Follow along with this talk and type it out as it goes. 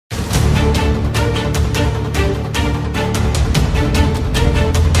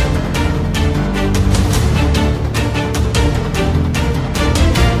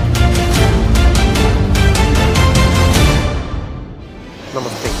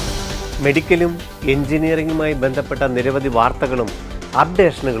മെഡിക്കലും എഞ്ചിനീയറിംഗുമായി ബന്ധപ്പെട്ട നിരവധി വാർത്തകളും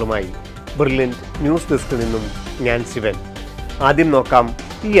അപ്ഡേഷനുകളുമായി ബ്രില്യൻറ്റ് ന്യൂസ് ഡെസ്കിൽ നിന്നും ഞാൻ ശിവൻ. ആദ്യം നോക്കാം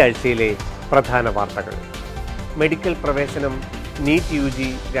ഈ ആഴ്ചയിലെ പ്രധാന വാർത്തകൾ. മെഡിക്കൽ പ്രവേശനം നീറ്റ് UG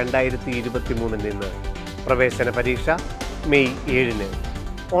 2023 നിന്ന് പ്രവേശന പരീക്ഷ മെയ് 7.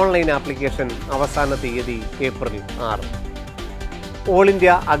 ഓൺലൈൻ ആപ്ലിക്കേഷൻ അവസാന തീയതി ഏപ്രിൽ 6. ഓൾ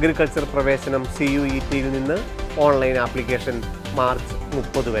ഇന്ത്യ അഗ്രികൾച്ചർ പ്രവേശനം CUETയിൽ നിന്ന് ഓൺലൈൻ ആപ്ലിക്കേഷൻ മാർച്ച്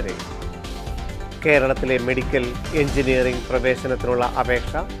 30 വരെ. കേരളത്തിലെ മെഡിക്കൽ എഞ്ചിനീയറിംഗ് പ്രവേശനത്തിനുള്ള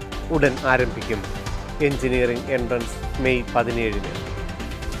അപേക്ഷ ഉടൻ ആരംഭിക്കും. Engineering entrance May 17.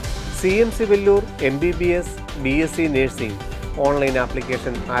 CMC Vellore MBBS BSc nursing online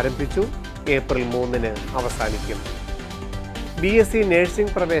application ആരംഭിച്ചു. ഏപ്രിൽ 3 അവസാനിക്കും. BSc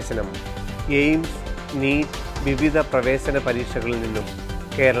നഴ്സിംഗ് പ്രവേശനം AIIMS, NEET വിവിധ പ്രവേശന പരീക്ഷകളിൽ നിന്നും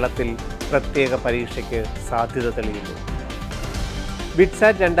കേരളത്തിൽ പ്രത്യേക പരീക്ഷയ്ക്ക് സാധ്യത തെളിയുന്നു.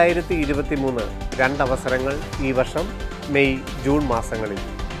 വിറ്റ്സാറ്റ് 2023 രണ്ടവസരങ്ങൾ ഈ വർഷം മെയ് ജൂൺ മാസങ്ങളിൽ.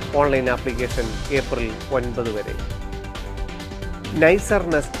 ഓൺലൈൻ ആപ്ലിക്കേഷൻ ഏപ്രിൽ 9 വരെ. നൈസർ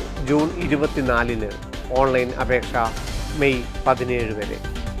നെസ്റ്റ് ജൂൺ 24 ഓൺലൈൻ അപേക്ഷ മെയ് 17 വരെ.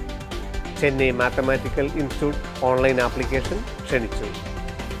 Chennai mathematical institute online application ക്ഷണിച്ചു.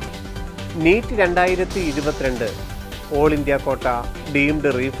 നീറ്റ് 2022 ഓൾ ഇന്ത്യ കോട്ട ഡീംഡ്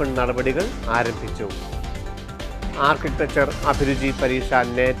റീഫണ്ട് നടപടികൾ ആരംഭിച്ചു. ആർക്കിടെക്ചർ അഭിരുചി പരീക്ഷ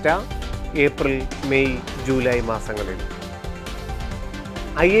NET ഏപ്രിൽ, മെയ്, ജൂലൈ മാസങ്ങളിൽ.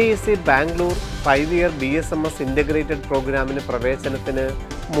 IISc Bangalore 5 year BSMS integrated പ്രോഗ്രാമിന് പ്രവേശനത്തിന്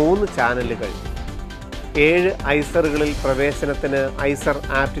 3 ചാനലുകൾ. 7 ഐസറുകളിൽ പ്രവേശനത്തിന് IISER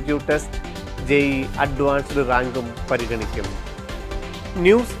aptitude test, JEE advanced റാങ്കും പരിഗണിക്കും.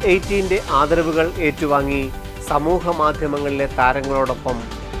 ന്യൂസ് 18ന്റെ ആദരവുകൾ ഏറ്റുവാങ്ങി സമൂഹ മാധ്യമങ്ങളിലെ താരങ്ങളോടൊപ്പം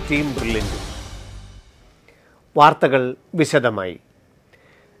ടീം ബ്രില്യൻറ്റ്. വാർത്തകൾ വിശദമായി.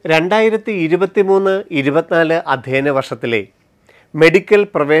 2023-24 അധ്യയന വർഷത്തിലെ മെഡിക്കൽ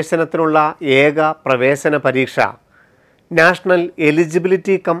പ്രവേശനത്തിനുള്ള ഏക പ്രവേശന പരീക്ഷ national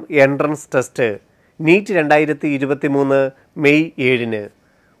eligibility come entrance test NEET 2023 May 7.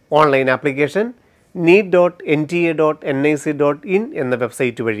 Online application neet.nta.nic.in എന്ന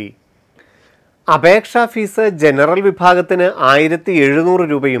വെബ്സൈറ്റ് വഴി. അപേക്ഷാ ഫീസ് ജനറൽ വിഭാഗത്തിന് 1700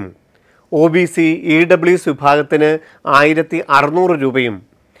 രൂപയും OBC EWS വിഭാഗത്തിന് 1600 രൂപയും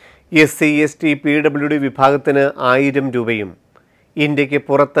SC ST PWD വിഭാഗത്തിന് 1000 രൂപയും. ഇന്ത്യക്ക്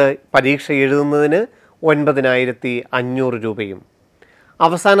പുറത്ത് പരീക്ഷ എഴുതുന്നതിന് 9500 രൂപയും.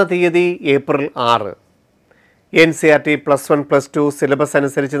 അവസാന തീയതി ഏപ്രിൽ 6. NCERT +1 +2 സിലബസ്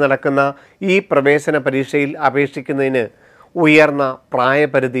അനുസരിച്ച് നടക്കുന്ന ഈ പ്രവേശന പരീക്ഷയിൽ അപേക്ഷിക്കുന്നതിന് ഉയർന്ന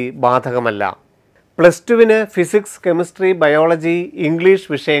പ്രായപരിധി ബാധകമല്ല. +2 ഫിസിക്സ്, കെമിസ്ട്രി, ബയോളജി, ഇംഗ്ലീഷ്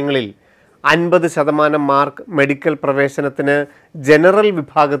വിഷയങ്ങളിൽ 50% മാർക്ക് മെഡിക്കൽ പ്രവേശനത്തിന് ജനറൽ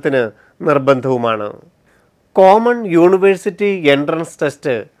വിഭാഗത്തിന് നിർബന്ധവുമാണ്. Common university entrance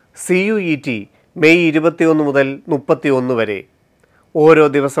test CUET May 21 മുതൽ 31 വരെ. ഓരോ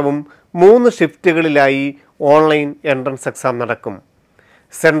ദിവസവും 3 ഷിഫ്റ്റുകളിലായി ഓൺലൈൻ എൻട്രൻസ് എക്സാം നടക്കും.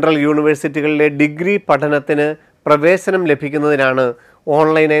 സെൻട്രൽ യൂണിവേഴ്സിറ്റികളിലെ ഡിഗ്രി പഠനത്തിന് പ്രവേശനം ലഭിക്കുന്നതിനാണ്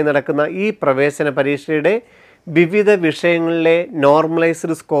ഓൺലൈനായി നടക്കുന്ന ഈ പ്രവേശന പരീക്ഷയുടെ വിവിധ വിഷയങ്ങളിലെ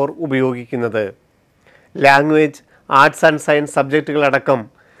നോർമലൈസ്ഡ് സ്കോർ ഉപയോഗിക്കുന്നത്. Language, arts and science സബ്ജക്റ്റുകളടക്കം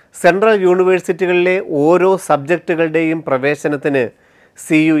central യൂണിവേഴ്സിറ്റികളിലെ ഓരോ സബ്ജക്റ്റുകളുടെയും പ്രവേശനത്തിന്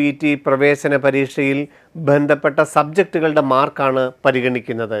CUET പ്രവേശന പരീക്ഷയിൽ ബന്ധപ്പെട്ട സബ്ജക്റ്റുകളുടെ മാർക്കാണ്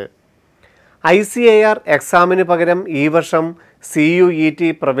പരിഗണിക്കുന്നത്. ICAR എക്സാമിന് പകരം ഈ വർഷം CUET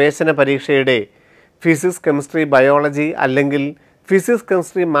പ്രവേശന പരീക്ഷയുടെ ഫിസിക്സ്, കെമിസ്ട്രി, ബയോളജി അല്ലെങ്കിൽ ഫിസിക്സ്,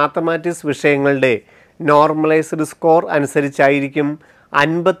 കെമിസ്ട്രി, മാത്തമാറ്റിക്സ് വിഷയങ്ങളുടെ നോർമലൈസ്ഡ് സ്കോർ അനുസരിച്ചായിരിക്കും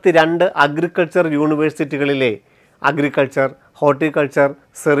 52 agriculture യൂണിവേഴ്സിറ്റികളിലെ agriculture, horticulture,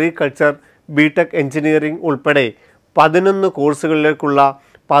 sericulture, BTech engineering ഉൾപ്പെടെ 11 കോഴ്സുകളിലേക്കുള്ള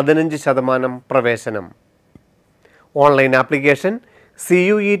 15% പ്രവേശനം. ഓൺലൈൻ ആപ്ലിക്കേഷൻ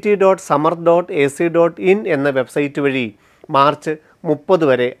CUET.samarth.ac.in എന്ന വെബ്സൈറ്റ് വഴി മാർച്ച് 30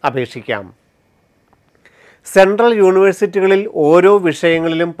 വരെ അപേക്ഷിക്കാം. സെൻട്രൽ യൂണിവേഴ്സിറ്റികളിൽ ഓരോ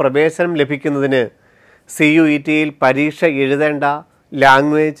വിഷയങ്ങളിലും പ്രവേശനം ലഭിക്കുന്നതിന് CUETയിൽ പരീക്ഷ എഴുതേണ്ട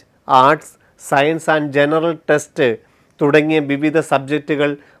language, arts, science and general test തുടങ്ങിയ വിവിധ സബ്ജക്റ്റുകൾ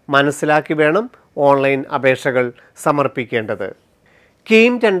മനസ്സിലാക്കി വേണം ഓൺലൈൻ അപേക്ഷകൾ സമർപ്പിക്കേണ്ടത്.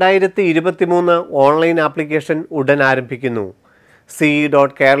 KEAM 2023 ഓൺലൈൻ ആപ്ലിക്കേഷൻ ഉടൻ ആരംഭിക്കുന്നു.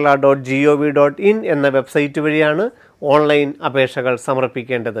 ce.kerala.gov.in എന്ന വെബ്സൈറ്റ് വഴിയാണ് ഓൺലൈൻ അപേക്ഷകൾ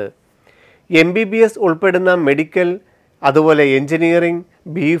സമർപ്പിക്കേണ്ടത്. MBBS ഉൾപ്പെടുന്ന മെഡിക്കൽ, അതുപോലെ എഞ്ചിനീയറിംഗ്,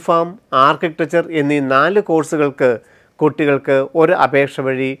 BPharm, ആർക്കിടെക്ചർ എന്നീ 4 കോഴ്സുകൾക്ക് കുട്ടികൾക്ക് ഒരു അപേക്ഷ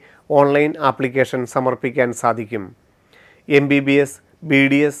വഴി ഓൺലൈൻ ആപ്ലിക്കേഷൻ സമർപ്പിക്കാൻ സാധിക്കും. MBBS,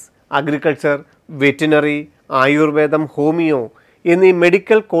 BDS, അഗ്രികൾച്ചർ, വെറ്റിനറി, ആയുർവേദം, ഹോമിയോ എന്നീ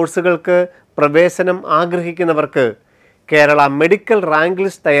മെഡിക്കൽ കോഴ്സുകൾക്ക് പ്രവേശനം ആഗ്രഹിക്കുന്നവർക്ക് Kerala medical rank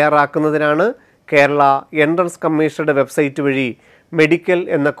list തയ്യാറാക്കുന്നതിനാണ് Kerala entrance കമ്മീഷനുടെ website വഴി മെഡിക്കൽ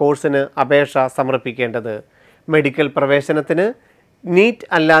എന്ന കോഴ്സിന് അപേക്ഷ സമർപ്പിക്കേണ്ടത്. മെഡിക്കൽ പ്രവേശനത്തിന് നീറ്റ്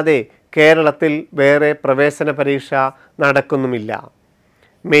അല്ലാതെ കേരളത്തിൽ വേറെ പ്രവേശന പരീക്ഷ നടക്കുന്നുമില്ല.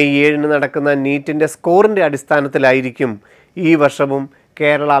 മെയ് 7 നടക്കുന്ന നീറ്റിൻ്റെ സ്കോറിൻ്റെ അടിസ്ഥാനത്തിലായിരിക്കും ഈ വർഷവും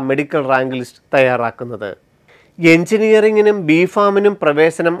കേരള മെഡിക്കൽ റാങ്ക് ലിസ്റ്റ് തയ്യാറാക്കുന്നത്. എഞ്ചിനീയറിങ്ങിനും ബിഫാമിനും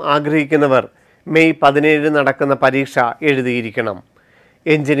പ്രവേശനം ആഗ്രഹിക്കുന്നവർ മെയ് 17 നടക്കുന്ന പരീക്ഷ എഴുതിയിരിക്കണം.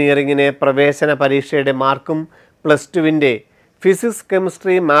 എഞ്ചിനീയറിങ്ങിന് പ്രവേശന പരീക്ഷയുടെ മാർക്കും +2 ഫിസിക്സ്,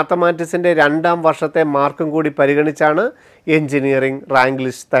 കെമിസ്ട്രി, മാത്തമാറ്റിക്സിൻ്റെ 2ാം വർഷത്തെ മാർക്കും കൂടി പരിഗണിച്ചാണ് എഞ്ചിനീയറിംഗ് റാങ്ക്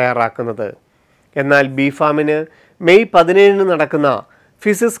ലിസ്റ്റ് തയ്യാറാക്കുന്നത്. എന്നാൽ ബിഫാമിന് മെയ് 17 നടക്കുന്ന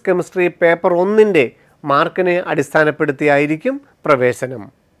ഫിസിക്സ്, കെമിസ്ട്രി പേപ്പർ 1 മാർക്കിനെ അടിസ്ഥാനപ്പെടുത്തിയായിരിക്കും പ്രവേശനം.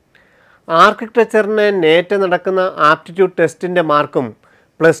 ആർക്കിടെക്ചറിന് നേറ്റ് നടക്കുന്ന ആപ്റ്റിറ്റ്യൂഡ് ടെസ്റ്റിൻ്റെ മാർക്കും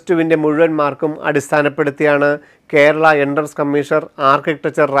 +2 മുഴുവൻ മാർക്കും അടിസ്ഥാനപ്പെടുത്തിയാണ് Kerala entrance commissioner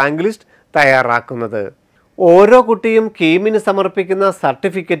architecture rank list തയ്യാറാക്കുന്നത്. ഓരോ കുട്ടിയും കീമിന് സമർപ്പിക്കുന്ന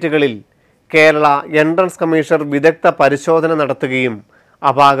സർട്ടിഫിക്കറ്റുകളിൽ കേരള എൻട്രൻസ് കമ്മീഷണർ വിദഗ്ധ പരിശോധന നടത്തുകയും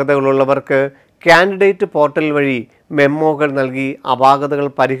അപാകതകളുള്ളവർക്ക് കാൻഡിഡേറ്റ് പോർട്ടൽ വഴി മെമ്മോകൾ നൽകി അപാകതകൾ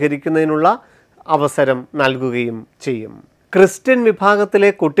പരിഹരിക്കുന്നതിനുള്ള അവസരം നൽകുകയും ചെയ്യും. ക്രിസ്ത്യൻ വിഭാഗത്തിലെ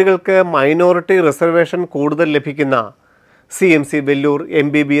കുട്ടികൾക്ക് മൈനോറിറ്റി റിസർവേഷൻ കൂടുതൽ ലഭിക്കുന്ന CMC വെല്ലൂർ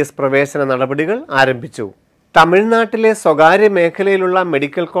MBBS പ്രവേശന നടപടികൾ ആരംഭിച്ചു. തമിഴ്നാട്ടിലെ സ്വകാര്യ മേഖലയിലുള്ള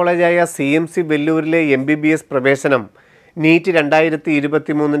മെഡിക്കൽ കോളേജായ CMC വെല്ലൂരിലെ MBBS പ്രവേശനം നീറ്റ്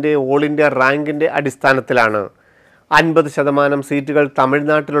 2023 ഓൾ ഇന്ത്യ റാങ്കിൻ്റെ അടിസ്ഥാനത്തിലാണ്. 50% സീറ്റുകൾ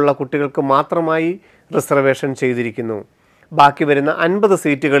തമിഴ്നാട്ടിലുള്ള കുട്ടികൾക്ക് മാത്രമായി റിസർവേഷൻ ചെയ്തിരിക്കുന്നു. ബാക്കി വരുന്ന 50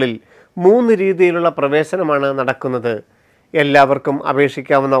 സീറ്റുകളിൽ 3 രീതിയിലുള്ള പ്രവേശനമാണ് നടക്കുന്നത്. എല്ലാവർക്കും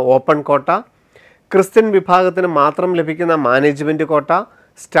അപേക്ഷിക്കാവുന്ന ഓപ്പൺ കോട്ട, ക്രിസ്ത്യൻ വിഭാഗത്തിന് മാത്രം ലഭിക്കുന്ന മാനേജ്മെൻറ്റ് കോട്ട,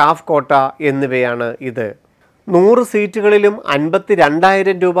 സ്റ്റാഫ് കോട്ട എന്നിവയാണ് ഇത്. 100 സീറ്റുകളിലും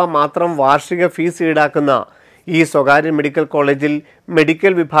 52,000 രൂപ മാത്രം വാർഷിക ഫീസ് ഈടാക്കുന്ന ഈ സ്വകാര്യ മെഡിക്കൽ കോളേജിൽ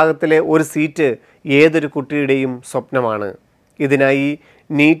മെഡിക്കൽ വിഭാഗത്തിലെ ഒരു സീറ്റ് ഏതൊരു കുട്ടിയുടെയും സ്വപ്നമാണ്. ഇതിനായി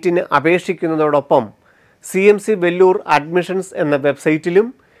നീറ്റിന് അപേക്ഷിക്കുന്നതോടൊപ്പം CMC വെല്ലൂർ അഡ്മിഷൻസ് എന്ന വെബ്സൈറ്റിലും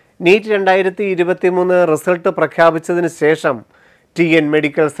നീറ്റ് 2023 റിസൾട്ട് പ്രഖ്യാപിച്ചതിന് ശേഷം TN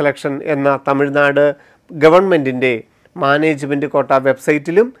മെഡിക്കൽ സെലക്ഷൻ എന്ന തമിഴ്നാട് ഗവൺമെൻറ്റിൻ്റെ മാനേജ്മെൻറ്റ് കോട്ട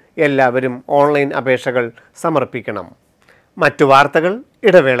വെബ്സൈറ്റിലും എല്ലാവരും ഓൺലൈൻ അപേക്ഷകൾ സമർപ്പിക്കണം. മറ്റു വാർത്തകൾ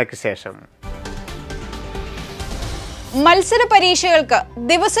ഇടവേളയ്ക്ക് ശേഷം. മത്സര പരീക്ഷകൾക്ക്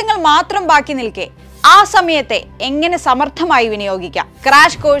ദിവസങ്ങൾ മാത്രം ബാക്കി നിൽക്കെ ആ സമയത്തെ എങ്ങനെ സമർത്ഥമായി വിനിയോഗിക്കാം?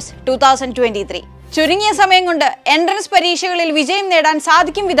 ക്രാഷ് കോഴ്സ് 2023 ചുരുങ്ങിയ സമയം കൊണ്ട് എൻട്രൻസ് പരീക്ഷകളിൽ വിജയം നേടാൻ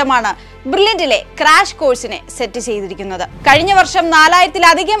സാധിക്കും വിധമാണ് ബ്രില്യന്റിലെ ക്രാഷ് കോഴ്സിനെ സെറ്റ് ചെയ്തിരിക്കുന്നത്. കഴിഞ്ഞ വർഷം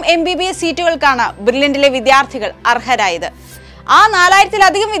 4000-ലധികം MBBS സീറ്റുകൾക്കാണ് ബ്രില്യന്റിലെ വിദ്യാർത്ഥികൾ അർഹരായത്. ആ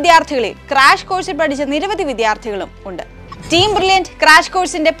 4000-ലധികം വിദ്യാർത്ഥികളിൽ ക്രാഷ് കോഴ്സിൽ പഠിച്ച നിരവധി വിദ്യാർത്ഥികളും ഉണ്ട്. ടീം ബ്രില്യന്റ് ക്രാഷ്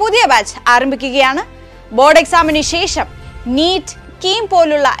കോഴ്സിന്റെ പുതിയ ബാച്ച് ആരംഭിക്കുകയാണ്. ബോർഡ് എക്സാമിന് ശേഷം നീറ്റ്, കീം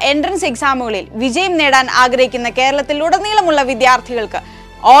പോലുള്ള എൻട്രൻസ് എക്സാമുകളിൽ വിജയം നേടാൻ ആഗ്രഹിക്കുന്ന കേരളത്തിലുടനീളമുള്ള വിദ്യാർത്ഥികൾക്ക്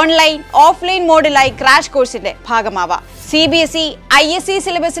ഓൺലൈൻ, ഓഫ്ലൈൻ മോഡിലായി ക്രാഷ് കോഴ്സിന്റെ ഭാഗമാവാം. CBSE, ISE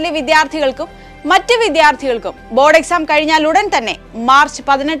സിലബസിലെ വിദ്യാർത്ഥികൾക്കും മറ്റ് വിദ്യാർത്ഥികൾക്കും ബോർഡ് എക്സാം കഴിഞ്ഞാൽ ഉടൻ തന്നെ മാർച്ച്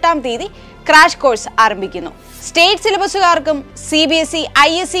 18-ാം തീയതി ക്രാഷ് കോഴ്സ് ആരംഭിക്കുന്നു. സ്റ്റേറ്റ് സിലബസുകാർക്കും CBSE,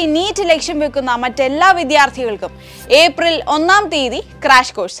 ISE, നീറ്റ് ലക്ഷ്യം വെക്കുന്ന മറ്റെല്ലാ വിദ്യാർത്ഥികൾക്കും ഏപ്രിൽ 1-ാം തീയതി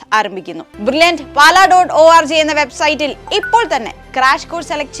ക്രാഷ് കോഴ്സ് ആരംഭിക്കുന്നു. ബ്രില്യന്റ് pala.org എന്ന വെബ്സൈറ്റിൽ ഇപ്പോൾ തന്നെ ക്രാഷ്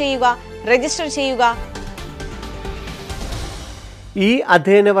കോഴ്സ് സെലക്ട് ചെയ്യുക, രജിസ്റ്റർ ചെയ്യുക. ഈ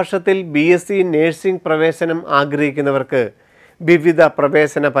അധ്യയന വർഷത്തിൽ BSc നഴ്സിംഗ് പ്രവേശനം ആഗ്രഹിക്കുന്നവർക്ക് വിവിധ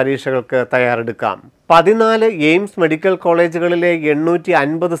പ്രവേശന പരീക്ഷകൾക്ക് തയ്യാറെടുക്കാം. 14 AIIMS മെഡിക്കൽ കോളേജുകളിലെ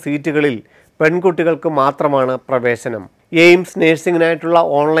 850 സീറ്റുകളിൽ പെൺകുട്ടികൾക്ക് മാത്രമാണ് പ്രവേശനം. AIIMS നഴ്സിംഗിനായിട്ടുള്ള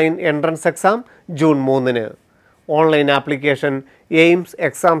online entrance exam June 3-ന്. Online application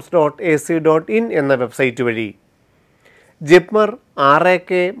AIIMSexams.ac.in എന്ന വെബ്സൈറ്റ് വഴി. JIPMER,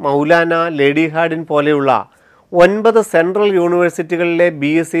 RAK, Maulana, lady Hardinge പോലെയുള്ള 9 സെൻട്രൽ യൂണിവേഴ്സിറ്റികളിലെ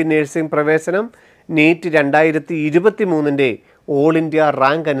BSc നഴ്സിംഗ് പ്രവേശനം നീറ്റ് 2023 ഓൾ ഇന്ത്യ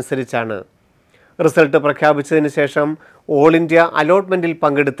റാങ്ക് അനുസരിച്ചാണ്. റിസൾട്ട് പ്രഖ്യാപിച്ചതിന് ശേഷം ഓൾ ഇന്ത്യ അലോട്ട്മെൻറ്റിൽ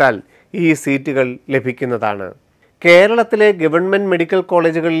പങ്കെടുത്താൽ ഈ സീറ്റുകൾ ലഭിക്കുന്നതാണ്. കേരളത്തിലെ ഗവൺമെൻറ് മെഡിക്കൽ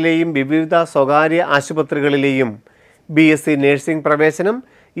കോളേജുകളിലെയും വിവിധ സ്വകാര്യ ആശുപത്രികളിലെയും BSc നഴ്സിംഗ് പ്രവേശനം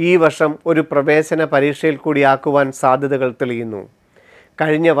ഈ വർഷം ഒരു പ്രവേശന പരീക്ഷയിൽ കൂടിയാക്കുവാൻ സാധ്യതകൾ തെളിയുന്നു.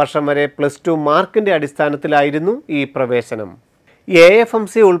 കഴിഞ്ഞ വർഷം വരെ +2 മാർക്കിൻ്റെ അടിസ്ഥാനത്തിലായിരുന്നു ഈ പ്രവേശനം.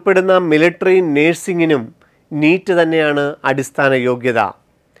 AFMC ഉൾപ്പെടുന്ന മിലിറ്ററി നഴ്സിംഗിനും നീറ്റ് തന്നെയാണ് അടിസ്ഥാന യോഗ്യത.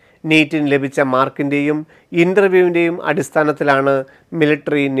 നീറ്റിന് ലഭിച്ച മാർക്കിൻ്റെയും ഇൻ്റർവ്യൂവിൻ്റെയും അടിസ്ഥാനത്തിലാണ്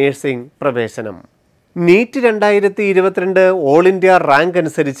മിലിറ്ററി നഴ്സിംഗ് പ്രവേശനം. നീറ്റ് 2022 ഓൾ ഇന്ത്യ റാങ്ക്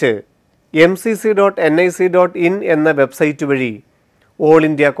അനുസരിച്ച് mcc.nic.in എന്ന വെബ്സൈറ്റ് വഴി ഓൾ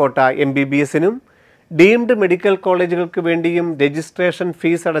ഇന്ത്യ കോട്ട MBBSനും ഡീംഡ് മെഡിക്കൽ കോളേജുകൾക്ക് വേണ്ടിയും രജിസ്ട്രേഷൻ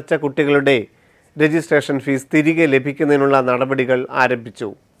ഫീസ് അടച്ച കുട്ടികളുടെ രജിസ്ട്രേഷൻ ഫീസ് തിരികെ ലഭിക്കുന്നതിനുള്ള നടപടികൾ ആരംഭിച്ചു.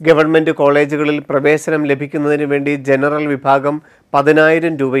 ഗവൺമെൻറ് കോളേജുകളിൽ പ്രവേശനം ലഭിക്കുന്നതിന് വേണ്ടി ജനറൽ വിഭാഗം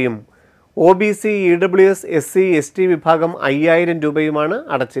 10,000 രൂപയും OBC EWS SC ST വിഭാഗം 5,000 രൂപയുമാണ്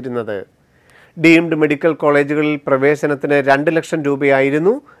അടച്ചിരുന്നത്. ഡീംഡ് മെഡിക്കൽ കോളേജുകളിൽ പ്രവേശനത്തിന് 2 ലക്ഷം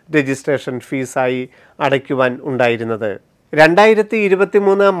രൂപയായിരുന്നു രജിസ്ട്രേഷൻ ഫീസായി അടയ്ക്കുവാൻ ഉണ്ടായിരുന്നത്.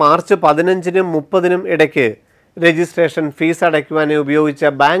 2023 മാർച്ച് 15-നും 30-നും ഇടയ്ക്ക് രജിസ്ട്രേഷൻ ഫീസ് അടയ്ക്കുവാൻ ഉപയോഗിച്ച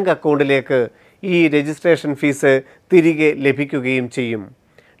ബാങ്ക് അക്കൗണ്ടിലേക്ക് ഈ രജിസ്ട്രേഷൻ ഫീസ് തിരികെ ലഭിക്കുകയും ചെയ്യും.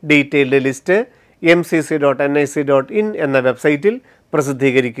 ഡീറ്റെയിൽഡ് ലിസ്റ്റ് mcc.nic.in എന്ന വെബ്സൈറ്റിൽ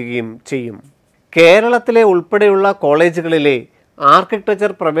പ്രസിദ്ധീകരിക്കുകയും ചെയ്യും. കേരളത്തിലെ ഉൾപ്പെടെയുള്ള കോളേജുകളിലെ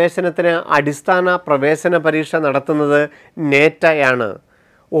ആർക്കിടെക്ചർ പ്രവേശനത്തിന് അടിസ്ഥാന പ്രവേശന പരീക്ഷ നടത്തുന്നത് നേറ്റയാണ്.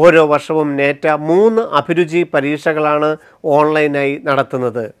 ഓരോ വർഷവും നേറ്റ 3 അഭിരുചി പരീക്ഷകളാണ് ഓൺലൈനായി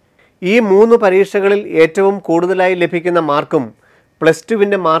നടത്തുന്നത്. ഈ 3 പരീക്ഷകളിൽ ഏറ്റവും കൂടുതലായി ലഭിക്കുന്ന മാർക്കും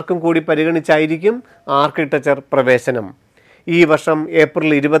 +2 മാർക്കും കൂടി പരിഗണിച്ചായിരിക്കും ആർക്കിടെക്ചർ പ്രവേശനം. ഈ വർഷം ഏപ്രിൽ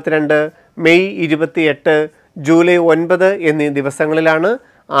 22, മെയ് 28, ജൂലൈ 9 എന്നീ ദിവസങ്ങളിലാണ്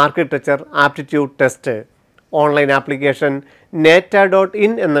architecture aptitude test. Online application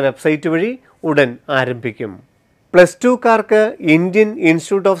neta.in എന്ന വെബ്സൈറ്റ് വഴി ഉടൻ ആരംഭിക്കും. +2കാർക്ക് ഇന്ത്യൻ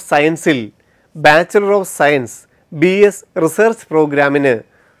ഇൻസ്റ്റിറ്റ്യൂട്ട് ഓഫ് സയൻസിൽ bachelor of science BS research പ്രോഗ്രാമിന്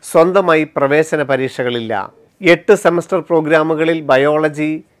സ്വന്തമായി പ്രവേശന പരീക്ഷകളില്ല. 8 സെമസ്റ്റർ പ്രോഗ്രാമുകളിൽ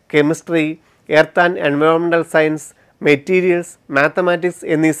biology, chemistry, earth and എൻവയോൺമെൻ്റൽ science, materials, mathematics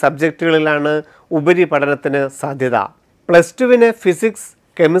എന്നീ സബ്ജക്റ്റുകളിലാണ് ഉപരിപഠനത്തിന് സാധ്യത. +2-ന് ഫിസിക്സ്,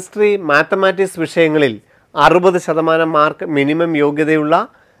 കെമിസ്ട്രി, മാത്തമാറ്റിക്സ് വിഷയങ്ങളിൽ 60% മാർക്ക് മിനിമം യോഗ്യതയുള്ള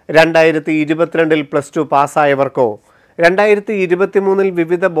 2022 +2 പാസ്സായവർക്കോ 2023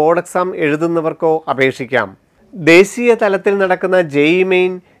 വിവിധ ബോർഡ് എക്സാം എഴുതുന്നവർക്കോ അപേക്ഷിക്കാം. ദേശീയ തലത്തിൽ നടക്കുന്ന JEE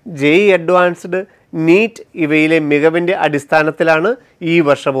Main, JEE Advanced, NEET ഇവയിലെ മികവിൻ്റെ അടിസ്ഥാനത്തിലാണ് ഈ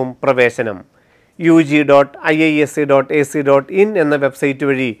വർഷവും പ്രവേശനം. ug.iisc.ac.in എന്ന വെബ്സൈറ്റ്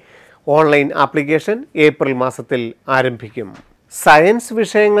വഴി ഓൺലൈൻ ആപ്ലിക്കേഷൻ ഏപ്രിൽ മാസത്തിൽ ആരംഭിക്കും. സയൻസ്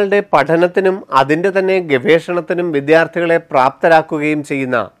വിഷയങ്ങളുടെ പഠനത്തിനും അതിൻ്റെ തന്നെ ഗവേഷണത്തിനും വിദ്യാർത്ഥികളെ പ്രാപ്തരാക്കുകയും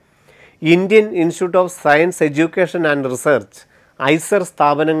ചെയ്യുന്ന Indian institute of science education and research ISER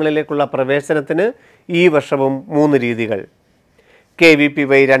സ്ഥാപനങ്ങളിലേക്കുള്ള പ്രവേശനത്തിന് ഈ വർഷവും 3 രീതികൾ.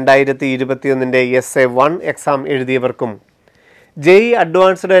 KVPY 2021 SA1 exam എഴുതിയവർക്കും JEE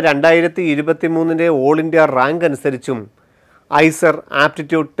Advanced 2023 all India rank അനുസരിച്ചും ISER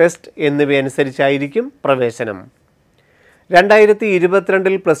ആപ്റ്റിറ്റ്യൂഡ് ടെസ്റ്റ് എന്നിവയനുസരിച്ചായിരിക്കും പ്രവേശനം.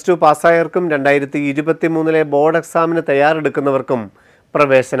 2022 +2 പാസ്സായവർക്കും 2023 ബോർഡ് എക്സാമിന് തയ്യാറെടുക്കുന്നവർക്കും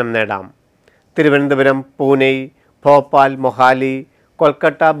പ്രവേശനം നേടാം. തിരുവനന്തപുരം, പൂനെ, ഭോപ്പാൽ, മൊഹാലി,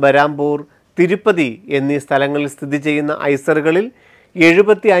 കൊൽക്കത്ത, ബരാംപൂർ, തിരുപ്പതി എന്നീ സ്ഥലങ്ങളിൽ സ്ഥിതി ചെയ്യുന്ന ISERകളിൽ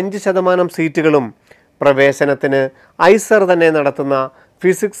 75% സീറ്റുകളും പ്രവേശനത്തിന് ISER തന്നെ നടത്തുന്ന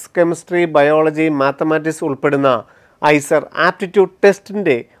ഫിസിക്സ്, കെമിസ്ട്രി, ബയോളജി, മാത്തമാറ്റിക്സ് ഉൾപ്പെടുന്ന ISER ആപ്റ്റിറ്റ്യൂഡ്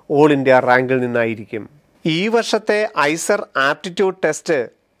ടെസ്റ്റിൻ്റെ ഓൾ ഇന്ത്യ റാങ്കിൽ നിന്നായിരിക്കും. ഈ വർഷത്തെ ISER ആപ്റ്റിറ്റ്യൂഡ് ടെസ്റ്റ്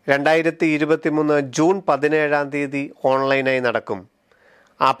 2023 ജൂൺ 17 ഓൺലൈനായി നടക്കും.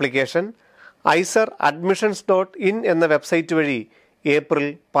 ആപ്ലിക്കേഷൻ ISERadmissions.in എന്ന വെബ്സൈറ്റ് വഴി ഏപ്രിൽ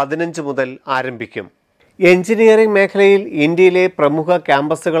 15 മുതൽ ആരംഭിക്കും. എഞ്ചിനീയറിംഗ് മേഖലയിൽ ഇന്ത്യയിലെ പ്രമുഖ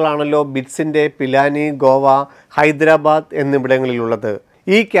ക്യാമ്പസുകളാണല്ലോ ബിറ്റ്സിൻ്റെ പിലാനി, ഗോവ, ഹൈദരാബാദ് എന്നിവിടങ്ങളിലുള്ളത്.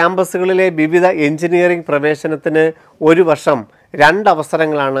 ഈ ക്യാമ്പസുകളിലെ വിവിധ എഞ്ചിനീയറിംഗ് പ്രവേശനത്തിന് ഒരു വർഷം 2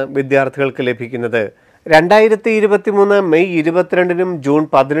 അവസരങ്ങളാണ് വിദ്യാർത്ഥികൾക്ക് ലഭിക്കുന്നത്. 2023 മെയ് 22-നും ജൂൺ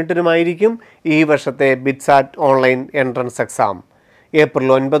 18-നുമായിരിക്കും ഈ വർഷത്തെ BITSAT online entrance exam. April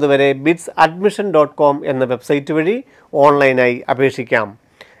 9 വരെ bitsadmission.com എന്ന വെബ്സൈറ്റ് വഴി ഓൺലൈനായി അപേക്ഷിക്കാം.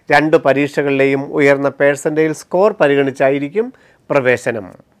 2 പരീക്ഷകളിലെയും ഉയർന്ന പേഴ്സൻറ്റേജ് സ്കോർ പരിഗണിച്ചായിരിക്കും പ്രവേശനം.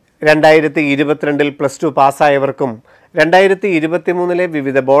 2022 +2 പാസ്സായവർക്കും 2023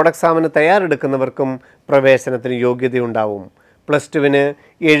 വിവിധ ബോർഡ് എക്സാമിന് തയ്യാറെടുക്കുന്നവർക്കും പ്രവേശനത്തിന് യോഗ്യതയുണ്ടാവും. +2-ന്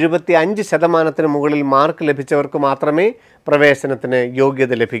 75% മുകളിൽ മാർക്ക് ലഭിച്ചവർക്ക് മാത്രമേ പ്രവേശനത്തിന്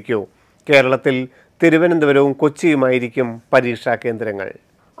യോഗ്യത ലഭിക്കൂ. കേരളത്തിൽ തിരുവനന്തപുരവും കൊച്ചിയുമായിരിക്കും പരീക്ഷാ കേന്ദ്രങ്ങൾ.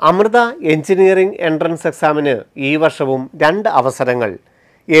 അമൃത എഞ്ചിനീയറിംഗ് എൻട്രൻസ് എക്സാമിന് ഈ വർഷവും 2 അവസരങ്ങൾ.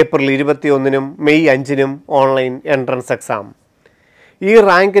 April 21-നും May 5-നും online entrance exam. ഈ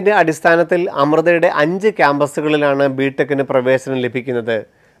റാങ്കിൻ്റെ അടിസ്ഥാനത്തിൽ അമൃതയുടെ 5 ക്യാമ്പസുകളിലാണ് ബിടെക്കിന് പ്രവേശനം ലഭിക്കുന്നത്.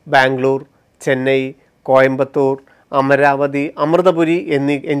 ബാംഗ്ലൂർ, ചെന്നൈ, കോയമ്പത്തൂർ, അമരാവതി, അമൃതപുരി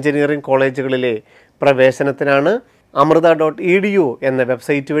എന്നീ എഞ്ചിനീയറിംഗ് കോളേജുകളിലെ പ്രവേശനത്തിനാണ് amrita.edu എന്ന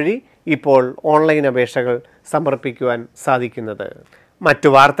വെബ്സൈറ്റ് വഴി ഇപ്പോൾ ഓൺലൈൻ അപേക്ഷകൾ സമർപ്പിക്കുവാൻ സാധിക്കുന്നത്. മറ്റു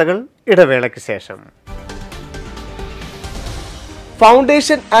വാർത്തകൾ ഇടവേളയ്ക്ക് ശേഷം.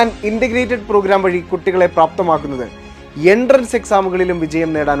 ഫൗണ്ടേഷൻ ആൻഡ് ഇൻ്റഗ്രേറ്റഡ് പ്രോഗ്രാം വഴി കുട്ടികളെ പ്രാപ്തമാക്കുന്നത് എൻട്രൻസ് എക്സാമുകളിലും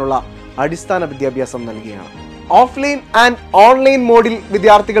വിജയം നേടാനുള്ള അടിസ്ഥാന വിദ്യാഭ്യാസം നൽകുകയാണ്. ഓഫ്ലൈൻ ആൻഡ് ഓൺലൈൻ മോഡിൽ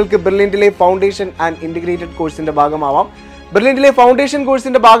വിദ്യാർത്ഥികൾക്ക് ബെർലിനിലെ ഫൗണ്ടേഷൻ ആൻഡ് ഇൻ്റഗ്രേറ്റഡ് കോഴ്സിന്റെ ഭാഗമാവാം. ബെർലിനിലെ ഫൗണ്ടേഷൻ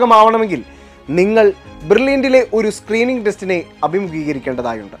കോഴ്സിന്റെ ഭാഗമാവണമെങ്കിൽ നിങ്ങൾ ബെർലിനിലെ ഒരു സ്ക്രീനിംഗ് ടെസ്റ്റിനെ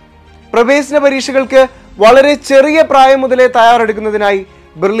അഭിമുഖീകരിക്കേണ്ടതായുണ്ട്. പ്രവേശന പരീക്ഷകൾക്ക് വളരെ ചെറിയ പ്രായം മുതലേ തയ്യാറെടുക്കുന്നതിനായി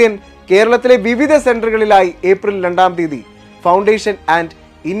ബെർലിൻ കേരളത്തിലെ വിവിധ സെന്ററുകളിലായി ഏപ്രിൽ 2-ാം തീയതി ഫൗണ്ടേഷൻ ആൻഡ്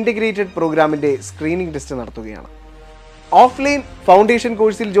ഇൻ്റഗ്രേറ്റഡ് പ്രോഗ്രാമിന്റെ സ്ക്രീനിംഗ് ടെസ്റ്റ് നടത്തുകയാണ്. ഓഫ്ലൈൻ ഫൗണ്ടേഷൻ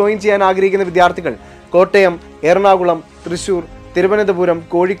കോഴ്സിൽ ജോയിൻ ചെയ്യാൻ ആഗ്രഹിക്കുന്ന വിദ്യാർത്ഥികൾ കോട്ടയം, എറണാകുളം, തൃശൂർ, തിരുവനന്തപുരം,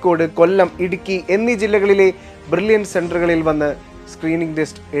 കോഴിക്കോട്, കൊല്ലം, ഇടുക്കി എന്നീ ജില്ലകളിലെ ബ്രില്യൻ സെന്ററുകളിൽ വന്ന് സ്ക്രീനിംഗ്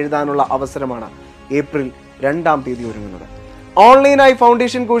ടെസ്റ്റ് എഴുതാനുള്ള അവസരമാണ് ഏപ്രിൽ 2-ാം തീയതി ഒരുങ്ങുന്നത്. ഓൺലൈനായി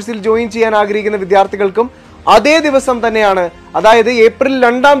ഫൗണ്ടേഷൻ കോഴ്സിൽ ജോയിൻ ചെയ്യാൻ ആഗ്രഹിക്കുന്ന വിദ്യാർത്ഥികൾക്കും അതേ ദിവസം തന്നെയാണ്, അതായത് ഏപ്രിൽ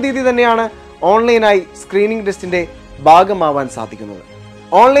 2-ാം തീയതി തന്നെയാണ് ഓൺലൈനായി സ്ക്രീനിംഗ് ടെസ്റ്റിന്റെ ഭാഗമാവാൻ സാധിക്കുന്നത്.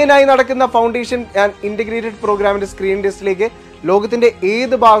 ഓൺലൈനായി നടക്കുന്ന ഫൗണ്ടേഷൻ ആൻഡ് ഇൻ്റഗ്രേറ്റഡ് പ്രോഗ്രാമിന്റെ സ്ക്രീനിംഗ് ടെസ്റ്റിലേക്ക് ലോകത്തിന്റെ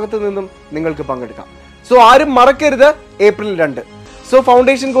ഏത് ഭാഗത്തു നിന്നും നിങ്ങൾക്ക് പങ്കെടുക്കാം. സോ ആരും മറക്കരുത്, ഏപ്രിൽ 2. സോ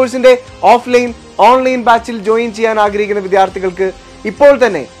ഫൗണ്ടേഷൻ കോഴ്സിന്റെ ഓഫ്ലൈൻ ഓൺലൈൻ ബാച്ചിൽ ജോയിൻ ചെയ്യാൻ ആഗ്രഹിക്കുന്ന വിദ്യാർത്ഥികൾക്ക് ഇപ്പോൾ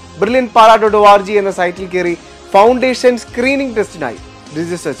തന്നെ brilliantpara.org എന്ന സൈറ്റിൽ കയറി ഫൗണ്ടേഷൻ സ്ക്രീനിംഗ് ടെസ്റ്റിനായി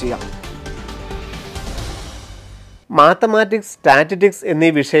രജിസ്റ്റർ ചെയ്യാം. മാത്തമാറ്റിക്സ്, സ്റ്റാറ്റിസ്റ്റിക്സ് എന്നീ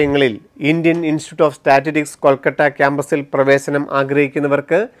വിഷയങ്ങളിൽ Indian institute of statistics Kolkata ക്യാമ്പസിൽ പ്രവേശനം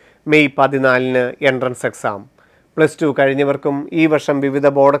ആഗ്രഹിക്കുന്നവർക്ക് മെയ് 14-ന് എൻട്രൻസ് എക്സാം. +2 കഴിഞ്ഞവർക്കും ഈ വർഷം വിവിധ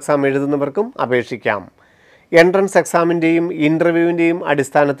ബോർഡ് എക്സാം എഴുതുന്നവർക്കും അപേക്ഷിക്കാം. എൻട്രൻസ് എക്സാമിൻ്റെയും ഇൻ്റർവ്യൂവിൻ്റെയും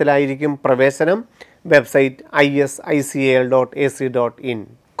അടിസ്ഥാനത്തിലായിരിക്കും പ്രവേശനം. Website isical.ac.in.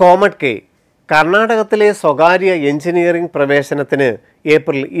 കോമഡ് കെ. കർണാടകത്തിലെ സ്വകാര്യ എഞ്ചിനീയറിംഗ് പ്രവേശനത്തിന്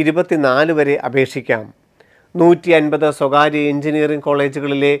ഏപ്രിൽ 24 വരെ അപേക്ഷിക്കാം. 150 സ്വകാര്യ എഞ്ചിനീയറിംഗ്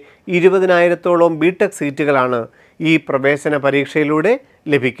കോളേജുകളിലെ 20,000-ഓളം ബിടെക് സീറ്റുകളാണ് ഈ പ്രവേശന പരീക്ഷയിലൂടെ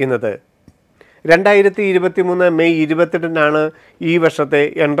ലഭിക്കുന്നത്. 2023 മെയ് 28-നാണ് ഈ വർഷത്തെ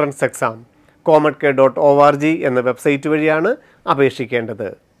എൻട്രൻസ് എക്സാം. comedk.org എന്ന വെബ്സൈറ്റ് വഴിയാണ് അപേക്ഷിക്കേണ്ടത്.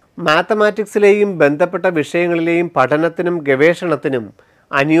 മാത്തമാറ്റിക്സിലെയും ബന്ധപ്പെട്ട വിഷയങ്ങളിലെയും പഠനത്തിനും ഗവേഷണത്തിനും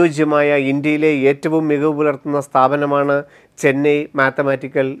അനുയോജ്യമായ ഇന്ത്യയിലെ ഏറ്റവും മികവ് പുലർത്തുന്ന സ്ഥാപനമാണ് ചെന്നൈ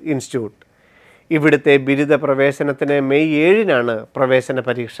മാത്തമാറ്റിക്കൽ ഇൻസ്റ്റിറ്റ്യൂട്ട്. ഇവിടുത്തെ ബിരുദ പ്രവേശനത്തിന് മെയ് 7-നാണ് പ്രവേശന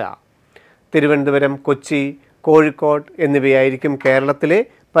പരീക്ഷ. തിരുവനന്തപുരം, കൊച്ചി, കോഴിക്കോട് എന്നിവയായിരിക്കും കേരളത്തിലെ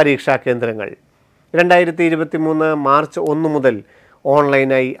പരീക്ഷാ കേന്ദ്രങ്ങൾ. 2023 മാർച്ച് 1 മുതൽ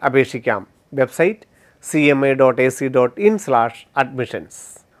ഓൺലൈനായി അപേക്ഷിക്കാം. Website cma.ac.in/admissions.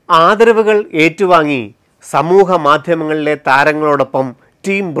 ആദരവുകൾ ഏറ്റുവാങ്ങി സമൂഹ മാധ്യമങ്ങളിലെ താരങ്ങളോടൊപ്പം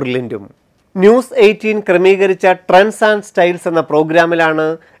ടീം ബ്രില്യൻറ്റും. ന്യൂസ് 18 ക്രമീകരിച്ച ട്രെൻഡ്സ് ആൻഡ് സ്റ്റൈൽസ് എന്ന പ്രോഗ്രാമിലാണ്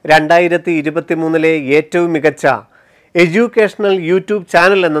 2023-ലെ ഏറ്റവും മികച്ച എഡ്യൂക്കേഷണൽ യൂട്യൂബ്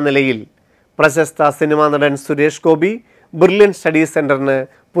ചാനൽ എന്ന നിലയിൽ പ്രശസ്ത സിനിമാ നടൻ സുരേഷ് ഗോപി ബ്രില്യൻ സ്റ്റഡീസ് സെൻ്ററിന്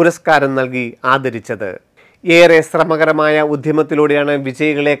പുരസ്കാരം നൽകി ആദരിച്ചത്. ഏറെ ശ്രമകരമായ ഉദ്യമത്തിലൂടെയാണ്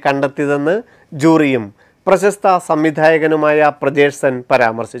വിജയികളെ കണ്ടെത്തിയതെന്ന് ജൂറിയും പ്രശസ്ത സംവിധായകനുമായ പ്രജേഷ്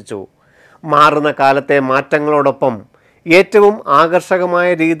പരാമർശിച്ചു. മാറുന്ന കാലത്തെ മാറ്റങ്ങളോടൊപ്പം ഏറ്റവും ആകർഷകമായ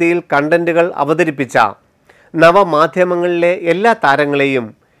രീതിയിൽ കണ്ടന്റുകൾ അവതരിപ്പിച്ച നവമാധ്യമങ്ങളിലെ എല്ലാ താരങ്ങളെയും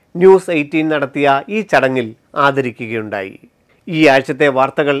ന്യൂസ് 18 നടത്തിയ ഈ ചടങ്ങിൽ ആദരിക്കുകയുണ്ടായി. ഈ ആഴ്ചത്തെ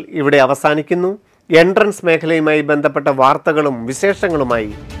വാർത്തകൾ ഇവിടെ അവസാനിക്കുന്നു. എൻട്രൻസ് മേഖലയുമായി ബന്ധപ്പെട്ട വാർത്തകളും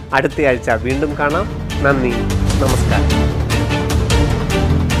വിശേഷങ്ങളുമായി അടുത്തയാഴ്ച വീണ്ടും കാണാം. നന്ദി, നമസ്കാരം.